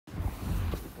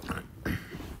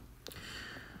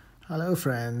Hello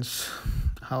friends,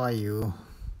 how are you?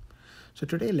 So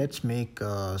today let's make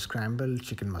scrambled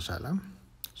chicken masala.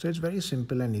 So it's very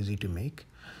simple and easy to make.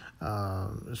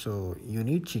 So you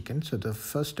need chicken. So the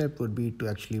first step would be to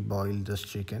actually boil this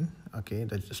chicken. Okay,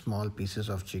 the small pieces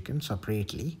of chicken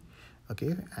separately.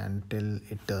 Okay, until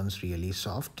it turns really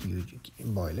soft, you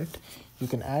boil it. You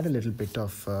can add a little bit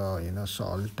of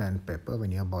salt and pepper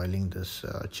when you're boiling this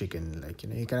chicken.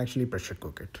 You can actually pressure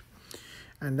cook it.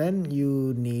 And then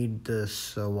you need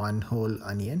this one whole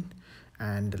onion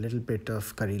and a little bit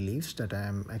of curry leaves that I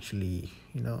am actually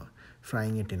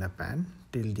frying it in a pan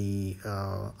till the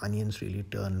onions really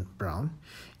turn brown.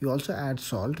 You also add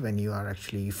salt when you are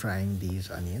actually frying these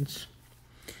onions,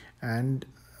 and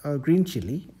green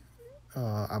chili,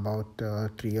 about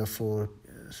 3 or 4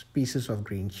 pieces of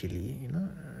green chili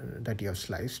that you have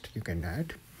sliced, you can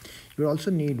add. You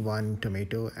also need one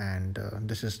tomato, and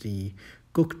this is the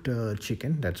cooked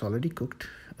chicken that's already cooked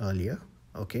earlier.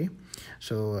 Okay,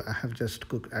 so I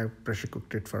pressure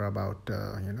cooked it for about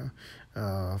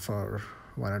for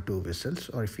 1 or 2 whistles,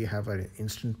 or if you have an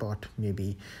instant pot,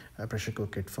 maybe pressure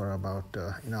cook it for about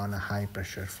on a high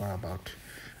pressure for about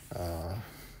uh,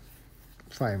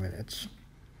 5 minutes.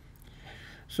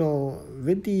 So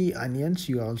with the onions,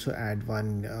 you also add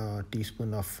 1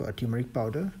 teaspoon of turmeric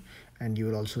powder, and you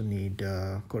will also need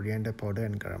coriander powder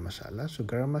and garam masala. So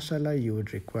garam masala, you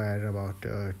would require about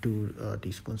 2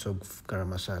 teaspoons of garam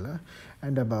masala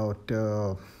and about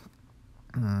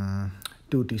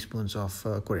 2 teaspoons of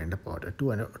coriander powder, two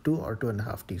or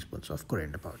 2.5 teaspoons of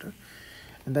coriander powder.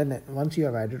 And then once you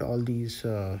have added all these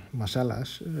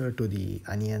masalas to the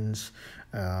onions,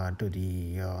 to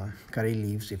the curry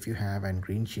leaves if you have, and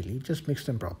green chili, just mix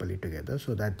them properly together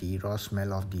so that the raw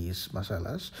smell of these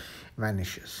masalas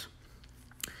vanishes.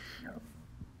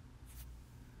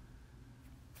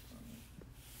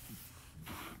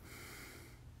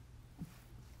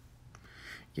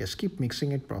 Yes, keep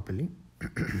mixing it properly.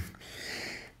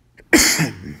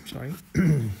 Sorry.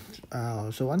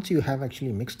 So once you have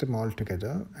actually mixed them all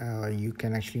together, you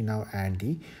can actually now add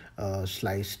the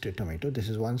sliced tomato. This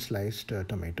is one sliced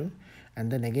tomato, and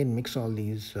then again mix all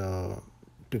these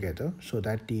together so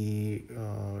that the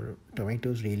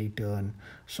tomatoes really turn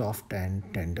soft and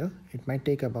tender. It might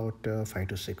take about 5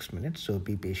 to 6 minutes, so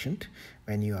be patient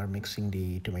when you are mixing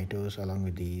the tomatoes along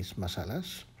with these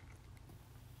masalas.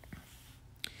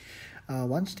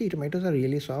 Once the tomatoes are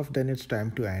really soft, then it's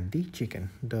time to add the chicken,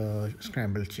 the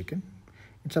scrambled chicken.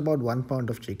 It's about 1 pound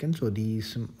of chicken. So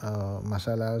these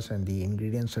masalas and the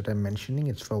ingredients that I'm mentioning,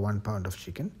 it's for 1 pound of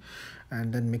chicken.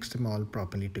 And then mix them all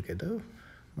properly together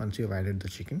once you've added the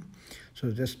chicken. So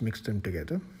just mix them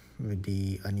together with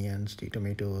the onions, the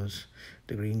tomatoes,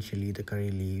 the green chili, the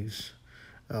curry leaves.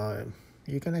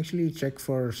 You can actually check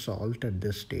for salt at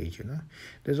this stage.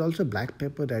 There's also black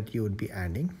pepper that you would be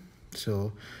adding.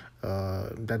 So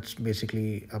that's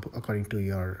basically according to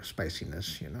your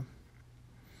spiciness.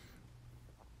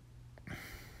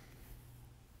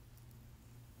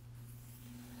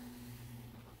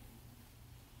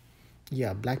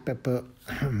 Yeah, black pepper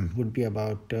would be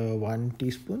about 1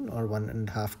 teaspoon or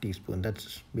 1.5 teaspoon.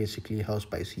 That's basically how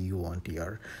spicy you want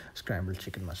your scrambled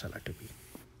chicken masala to be.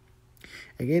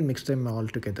 Again, mix them all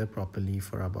together properly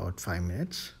for about 5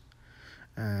 minutes,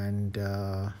 and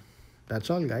that's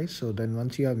all, guys. So then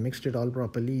once you have mixed it all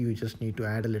properly, you just need to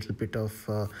add a little bit of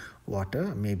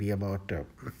water, maybe about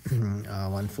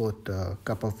 1/4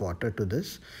 cup of water to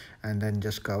this, and then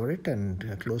just cover it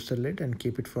and close the lid and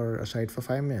keep it for aside for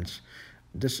 5 minutes.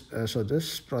 This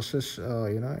process,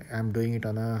 I'm doing it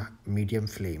on a medium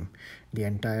flame. The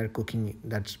entire cooking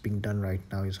that's being done right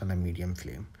now is on a medium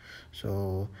flame.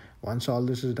 So once all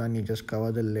this is done, you just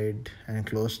cover the lid and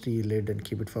close the lid and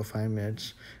keep it for 5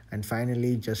 minutes. And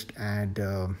finally, just add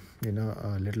a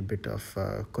little bit of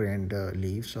coriander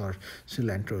leaves or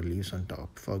cilantro leaves on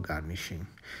top for garnishing.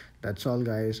 That's all,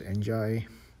 guys. Enjoy.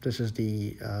 This is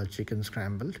the chicken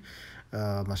scrambled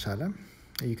masala.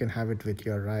 You can have it with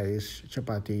your rice,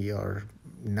 chapati, or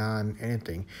naan,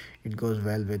 anything. It goes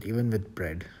well with even with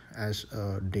bread as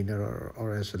a dinner,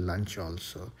 or as a lunch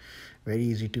also. Very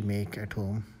easy to make at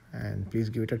home, and please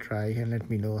give it a try and let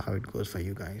me know how it goes for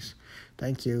you guys.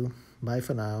 Thank you. Bye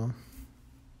for now.